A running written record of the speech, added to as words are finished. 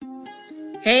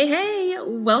Hey,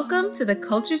 welcome to the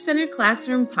Culture Centered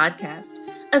Classroom podcast,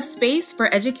 a space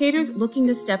for educators looking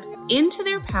to step into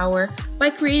their power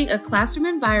by creating a classroom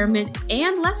environment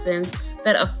and lessons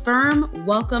that affirm,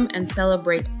 welcome, and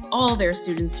celebrate all their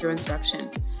students through instruction.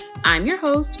 I'm your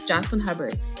host, Jocelyn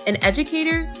Hubbard, an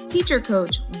educator, teacher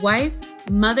coach, wife,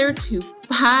 mother to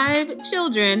 5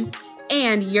 children,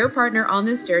 and your partner on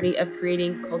this journey of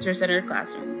creating culture-centered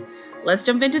classrooms. Let's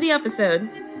jump into the episode.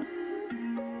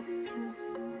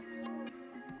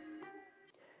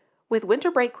 With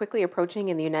winter break quickly approaching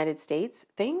in the United States,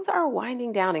 things are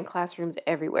winding down in classrooms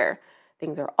everywhere.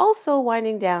 Things are also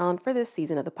winding down for this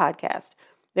season of the podcast.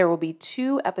 There will be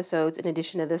 2 episodes in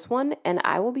addition to this one, and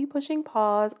I will be pushing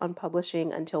pause on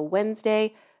publishing until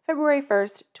Wednesday, February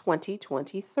 1st,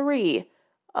 2023.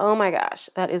 Oh my gosh,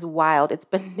 that is wild. It's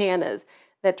bananas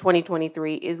that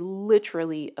 2023 is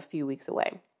literally a few weeks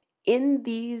away. In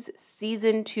these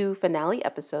season 2 finale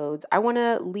episodes, I want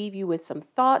to leave you with some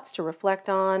thoughts to reflect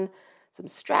on, some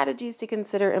strategies to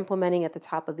consider implementing at the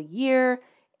top of the year,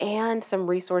 and some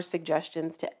resource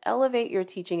suggestions to elevate your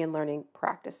teaching and learning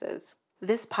practices.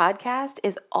 This podcast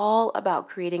is all about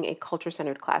creating a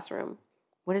culture-centered classroom.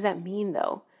 What does that mean,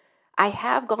 though? I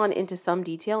have gone into some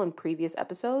detail in previous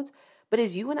episodes, but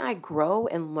as you and I grow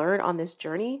and learn on this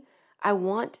journey, I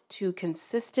want to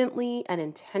consistently and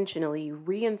intentionally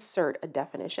reinsert a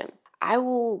definition. I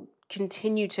will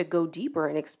continue to go deeper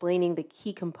in explaining the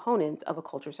key components of a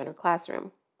culture-centered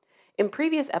classroom. In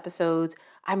previous episodes,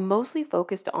 I mostly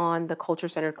focused on the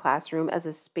culture-centered classroom as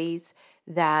a space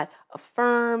that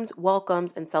affirms,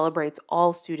 welcomes, and celebrates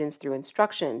all students through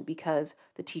instruction because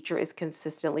the teacher is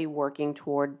consistently working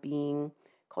toward being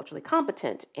culturally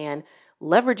competent and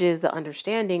leverages the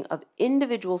understanding of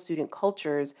individual student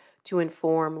cultures to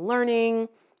inform learning,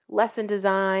 lesson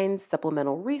design,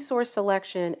 supplemental resource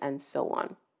selection, and so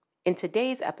on. In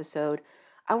today's episode,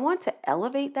 I want to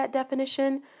elevate that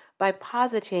definition by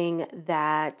positing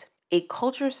that a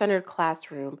culture-centered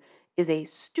classroom is a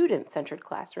student-centered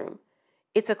classroom.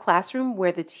 It's a classroom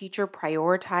where the teacher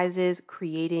prioritizes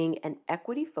creating an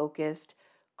equity-focused,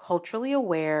 culturally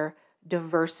aware,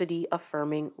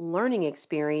 diversity-affirming learning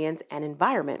experience and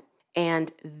environment.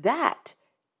 And that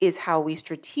is how we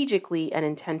strategically and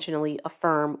intentionally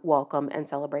affirm, welcome, and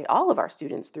celebrate all of our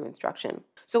students through instruction.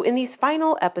 So in these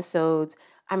final episodes,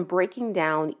 I'm breaking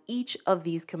down each of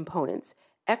these components: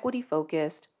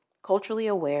 equity-focused, culturally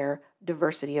aware,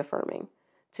 diversity-affirming.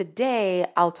 Today,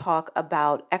 I'll talk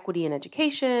about equity in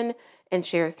education and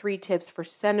share 3 tips for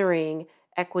centering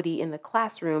equity in the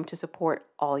classroom to support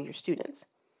all your students.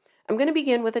 I'm going to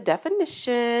begin with a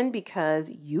definition because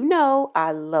you know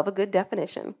I love a good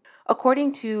definition.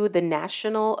 According to the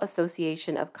National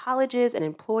Association of Colleges and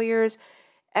Employers,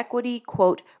 equity,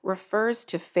 quote, refers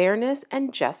to fairness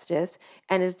and justice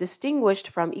and is distinguished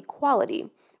from equality.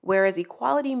 Whereas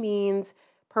equality means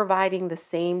providing the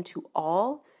same to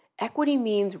all, equity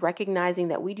means recognizing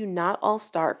that we do not all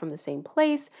start from the same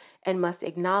place and must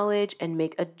acknowledge and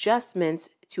make adjustments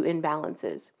to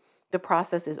imbalances. The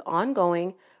process is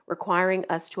ongoing, requiring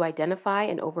us to identify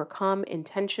and overcome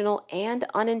intentional and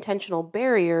unintentional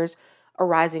barriers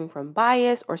arising from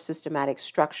bias or systematic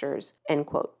structures, end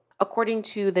quote. According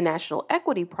to the National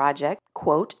Equity Project,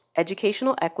 quote,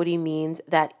 educational equity means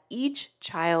that each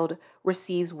child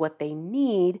receives what they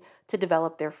need to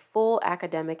develop their full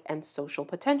academic and social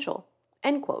potential,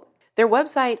 end quote. Their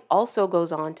website also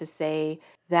goes on to say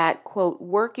that, quote,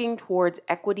 working towards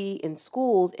equity in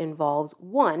schools involves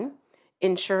 1,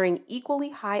 ensuring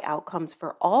equally high outcomes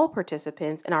for all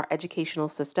participants in our educational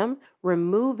system,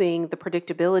 removing the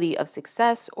predictability of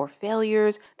success or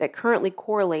failures that currently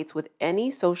correlates with any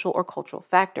social or cultural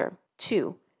factor.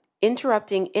 2,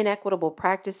 interrupting inequitable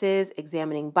practices,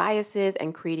 examining biases,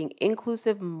 and creating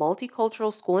inclusive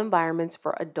multicultural school environments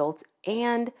for adults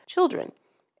and children.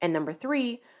 And number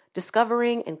 3,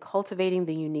 discovering and cultivating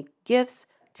the unique gifts,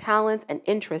 talents, and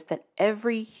interests that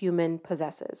every human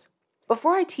possesses.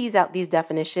 Before I tease out these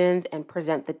definitions and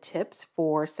present the tips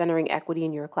for centering equity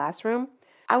in your classroom,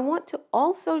 I want to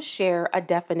also share a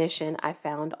definition I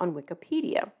found on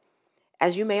Wikipedia.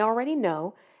 As you may already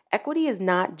know, equity is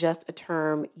not just a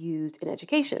term used in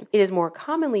education. It is more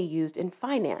commonly used in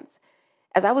finance.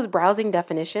 As I was browsing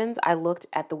definitions, I looked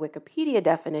at the Wikipedia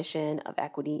definition of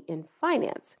equity in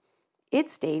finance. It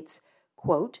states,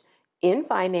 quote, in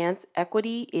finance,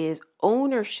 equity is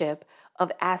ownership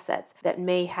of assets that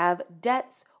may have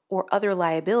debts or other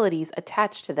liabilities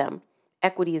attached to them,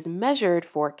 Equity is measured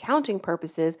for accounting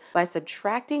purposes by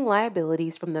subtracting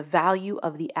liabilities from the value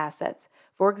of the assets.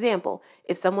 For example,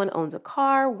 if someone owns a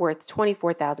car worth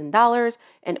 $24,000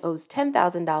 and owes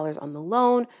 $10,000 on the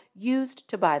loan used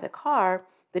to buy the car,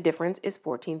 the difference is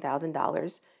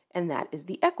 $14,000, and that is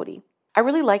the equity. I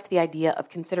really liked the idea of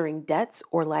considering debts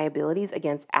or liabilities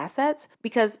against assets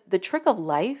because the trick of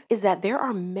life is that there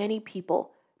are many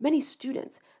people, many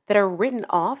students, that are written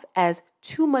off as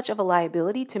too much of a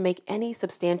liability to make any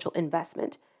substantial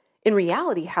investment. In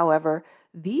reality, however,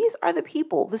 these are the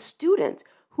people, the students,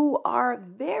 who are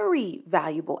very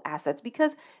valuable assets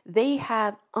because they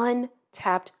have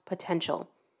untapped potential.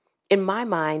 In my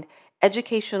mind,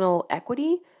 educational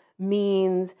equity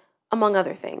means, among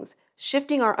other things,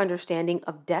 shifting our understanding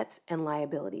of debts and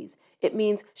liabilities. It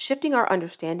means shifting our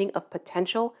understanding of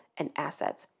potential and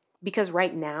assets. Because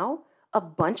right now, a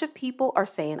bunch of people are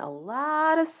saying a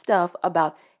lot of stuff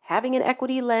about having an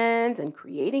equity lens and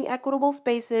creating equitable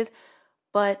spaces,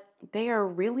 but they are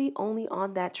really only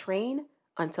on that train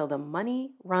until the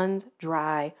money runs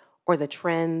dry or the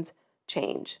trends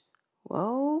change.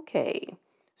 Okay.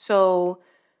 So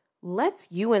let's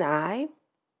do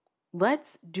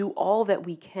all that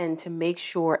we can to make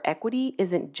sure equity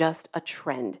isn't just a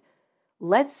trend.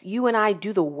 Let's you and I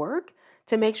do the work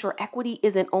to make sure equity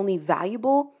isn't only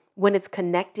valuable when it's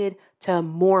connected to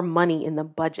more money in the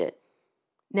budget.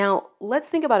 Now, let's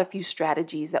think about a few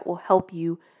strategies that will help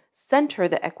you center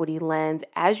the equity lens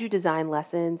as you design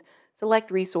lessons, select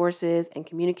resources, and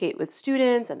communicate with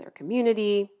students and their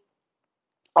community,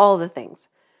 all the things.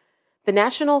 The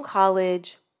National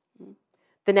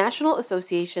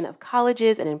Association of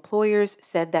Colleges and Employers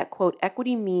said that, quote,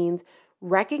 equity means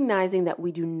recognizing that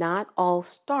we do not all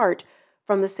start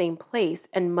from the same place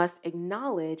and must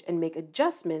acknowledge and make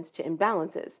adjustments to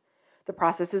imbalances. The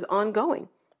process is ongoing,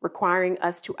 requiring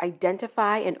us to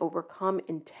identify and overcome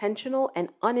intentional and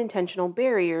unintentional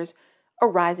barriers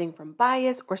arising from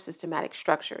bias or systematic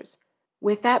structures.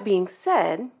 With that being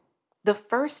said, the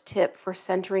first tip for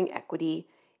centering equity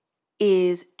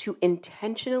is to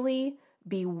intentionally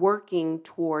be working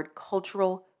toward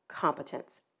cultural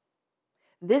competence.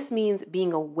 This means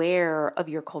being aware of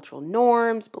your cultural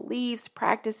norms, beliefs,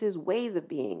 practices, ways of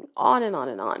being, on and on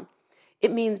and on.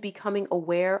 It means becoming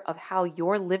aware of how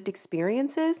your lived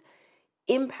experiences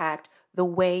impact the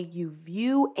way you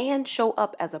view and show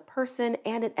up as a person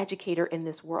and an educator in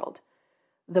this world.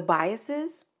 The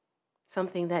biases,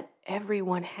 something that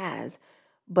everyone has,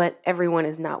 but everyone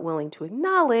is not willing to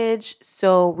acknowledge,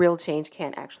 so real change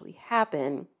can't actually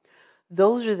happen.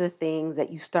 Those are the things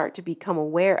that you start to become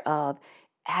aware of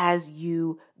as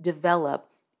you develop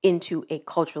into a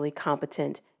culturally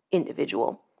competent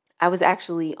individual. I was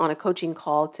actually on a coaching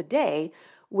call today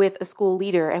with a school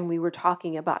leader, and we were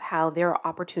talking about how there are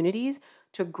opportunities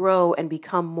to grow and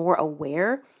become more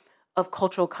aware of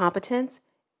cultural competence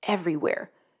everywhere.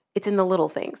 It's in the little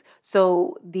things.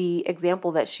 So the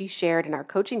example that she shared in our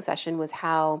coaching session was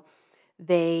how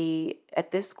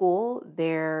at this school,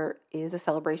 there is a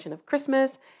celebration of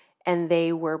Christmas, and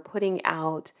they were putting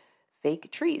out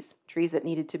fake trees that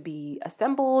needed to be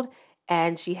assembled.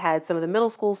 And she had some of the middle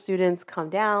school students come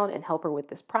down and help her with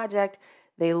this project.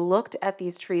 They looked at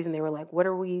these trees and they were like, what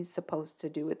are we supposed to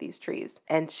do with these trees?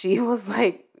 And she was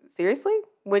like, seriously?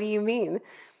 What do you mean?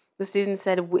 The students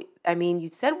said, you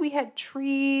said we had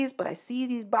trees, but I see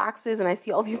these boxes and I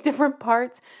see all these different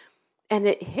parts. And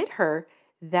it hit her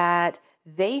that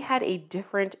they had a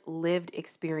different lived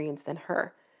experience than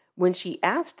her. When she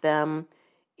asked them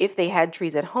if they had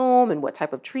trees at home and what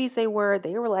type of trees they were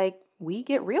like, we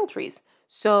get real trees.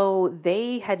 So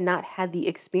they had not had the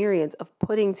experience of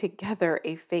putting together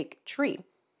a fake tree.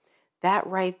 That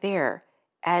right there,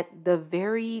 at the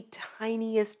very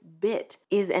tiniest bit,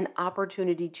 is an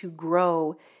opportunity to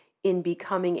grow in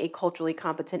becoming a culturally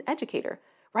competent educator,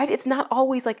 right? It's not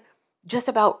always like just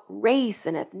about race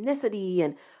and ethnicity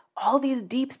and all these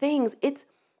deep things. It's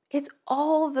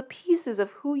all the pieces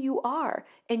of who you are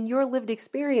and your lived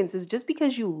experiences. Just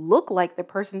because you look like the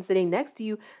person sitting next to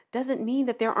you doesn't mean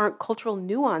that there aren't cultural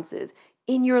nuances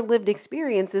in your lived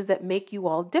experiences that make you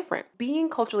all different. Being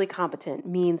culturally competent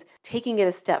means taking it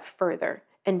a step further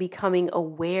and becoming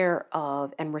aware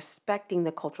of and respecting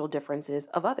the cultural differences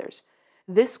of others.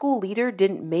 This school leader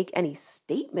didn't make any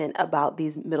statement about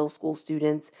these middle school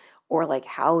students or like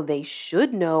how they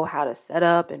should know how to set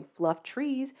up and fluff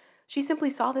trees. She simply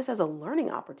saw this as a learning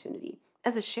opportunity,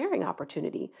 as a sharing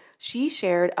opportunity. She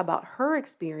shared about her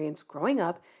experience growing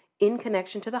up in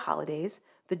connection to the holidays,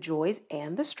 the joys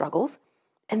and the struggles.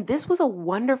 And this was a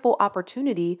wonderful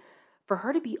opportunity for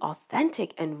her to be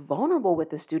authentic and vulnerable with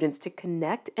the students, to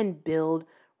connect and build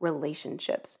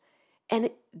relationships. And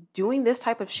doing this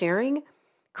type of sharing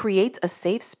creates a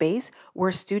safe space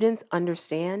where students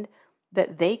understand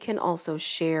that they can also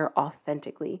share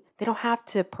authentically. They don't have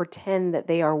to pretend that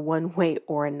they are one way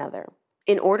or another.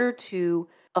 In order to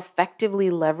effectively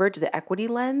leverage the equity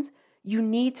lens, you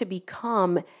need to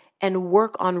become and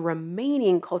work on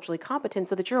remaining culturally competent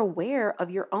so that you're aware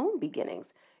of your own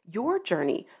beginnings, your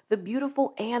journey, the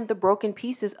beautiful and the broken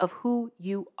pieces of who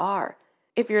you are.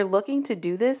 If you're looking to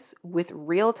do this with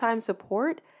real-time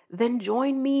support, then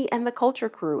join me and the Culture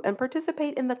Crew and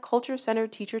participate in the Culture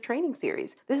Centered Teacher Training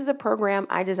Series. This is a program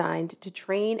I designed to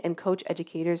train and coach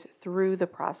educators through the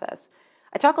process.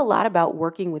 I talk a lot about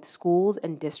working with schools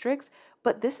and districts,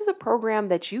 but this is a program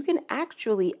that you can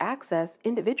actually access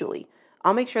individually.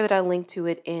 I'll make sure that I link to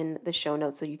it in the show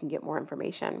notes so you can get more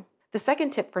information. The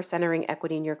second tip for centering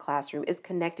equity in your classroom is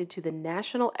connected to the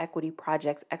National Equity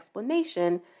Project's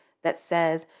explanation that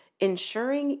says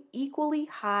ensuring equally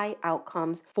high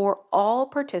outcomes for all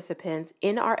participants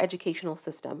in our educational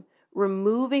system,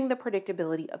 removing the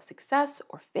predictability of success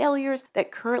or failures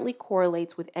that currently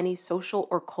correlates with any social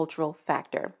or cultural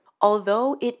factor.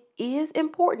 Although it is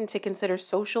important to consider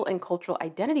social and cultural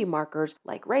identity markers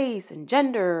like race and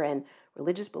gender and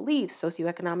religious beliefs,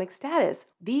 socioeconomic status,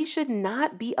 these should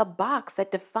not be a box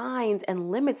that defines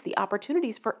and limits the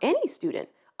opportunities for any student.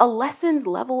 A lesson's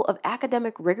level of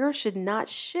academic rigor should not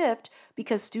shift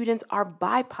because students are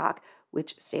BIPOC,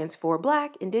 which stands for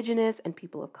Black, Indigenous, and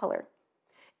people of color.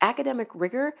 Academic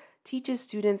rigor teaches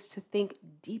students to think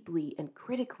deeply and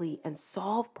critically and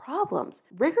solve problems.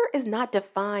 Rigor is not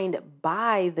defined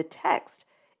by the text.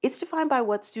 It's defined by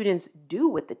what students do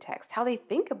with the text, how they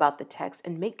think about the text,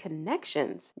 and make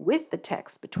connections with the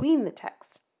text, between the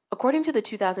text. According to the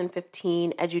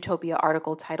 2015 Edutopia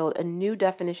article titled A New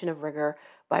Definition of Rigor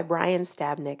by Brian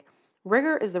Stabnick,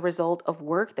 rigor is the result of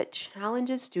work that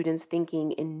challenges students'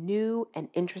 thinking in new and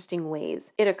interesting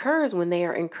ways. It occurs when they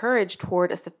are encouraged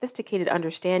toward a sophisticated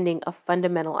understanding of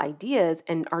fundamental ideas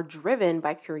and are driven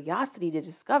by curiosity to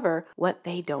discover what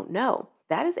they don't know.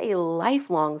 That is a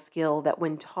lifelong skill that,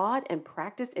 when taught and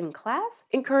practiced in class,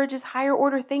 encourages higher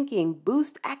order thinking,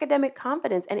 boosts academic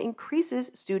confidence, and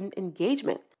increases student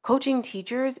engagement. Coaching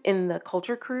teachers in the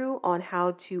Culture Crew on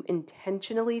how to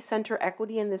intentionally center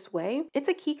equity in this way, it's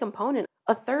a key component.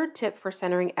 A third tip for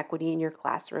centering equity in your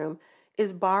classroom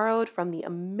is borrowed from the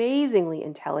amazingly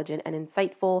intelligent and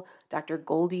insightful Dr.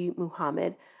 Goldie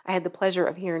Muhammad. I had the pleasure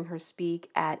of hearing her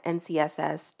speak at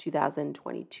NCSS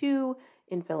 2022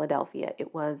 in Philadelphia.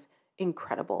 It was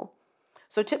incredible.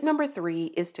 So tip number 3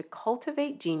 is to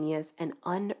cultivate genius and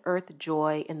unearth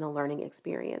joy in the learning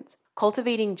experience.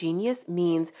 Cultivating genius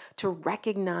means to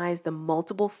recognize the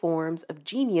multiple forms of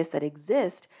genius that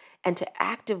exist and to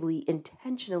actively,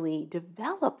 intentionally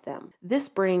develop them. This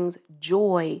brings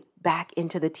joy back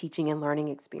into the teaching and learning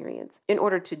experience. In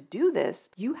order to do this,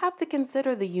 you have to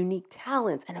consider the unique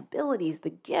talents and abilities, the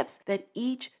gifts that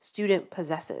each student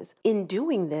possesses. In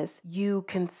doing this, you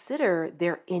consider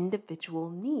their individual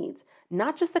needs,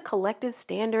 not just the collective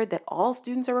standard that all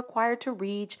students are required to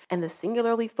reach and the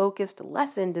singularly focused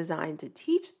lesson designed to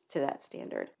teach to that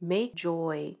standard. Make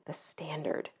joy the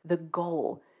standard, the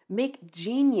goal. Make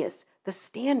genius the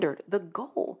standard, the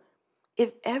goal.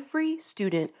 If every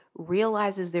student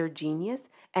realizes their genius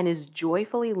and is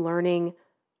joyfully learning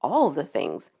all the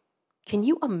things, can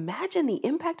you imagine the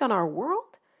impact on our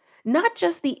world? Not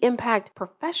just the impact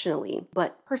professionally,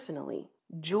 but personally.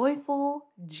 Joyful,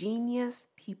 genius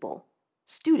people,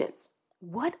 students.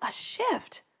 What a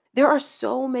shift! There are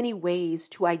so many ways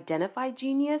to identify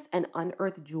genius and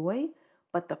unearth joy,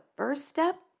 but the first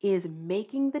step is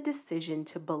making the decision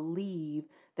to believe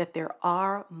that there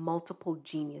are multiple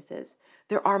geniuses.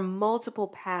 There are multiple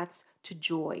paths to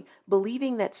joy,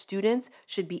 believing that students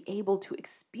should be able to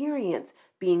experience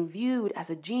being viewed as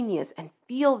a genius and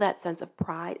feel that sense of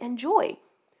pride and joy.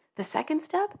 The second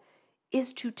step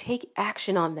is to take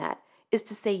action on that, is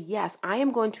to say, yes, I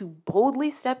am going to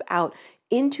boldly step out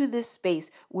into this space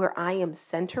where I am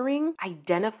centering,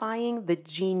 identifying the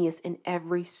genius in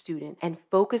every student and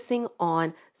focusing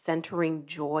on centering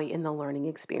joy in the learning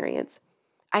experience.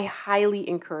 I highly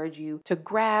encourage you to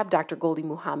grab Dr. Goldie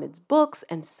Muhammad's books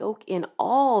and soak in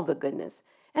all the goodness.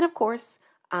 And of course,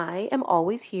 I am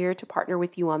always here to partner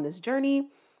with you on this journey.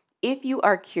 If you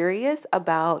are curious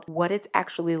about what it's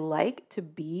actually like to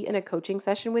be in a coaching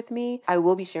session with me, I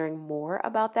will be sharing more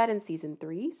about that in season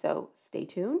 3, so stay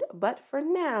tuned. But for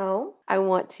now, I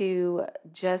want to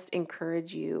just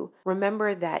encourage you.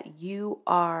 Remember that you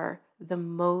are the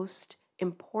most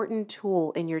important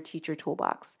tool in your teacher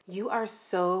toolbox. You are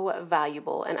so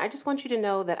valuable, and I just want you to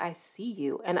know that I see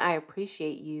you and I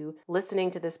appreciate you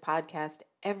listening to this podcast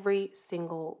every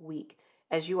single week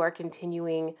as you are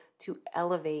continuing to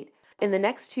elevate. In the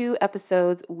next 2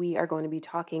 episodes, we are going to be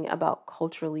talking about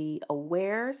culturally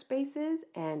aware spaces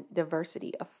and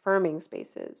diversity affirming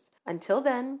spaces. Until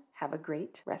then, have a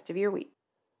great rest of your week.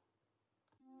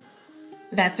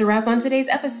 That's a wrap on today's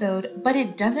episode, but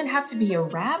it doesn't have to be a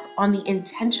wrap on the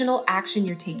intentional action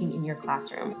you're taking in your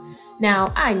classroom.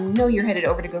 Now, I know you're headed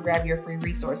over to go grab your free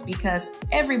resource because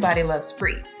everybody loves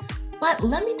free. But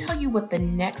let me tell you what the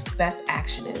next best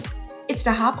action is. It's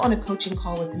to hop on a coaching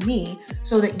call with me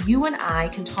so that you and I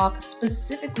can talk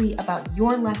specifically about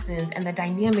your lessons and the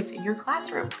dynamics in your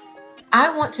classroom. I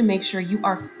want to make sure you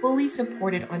are fully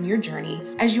supported on your journey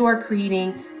as you are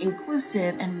creating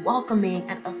inclusive and welcoming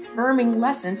and affirming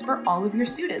lessons for all of your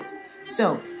students.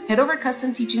 So head over to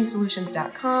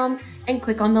customteachingsolutions.com and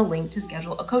click on the link to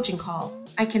schedule a coaching call.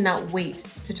 I cannot wait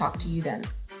to talk to you then.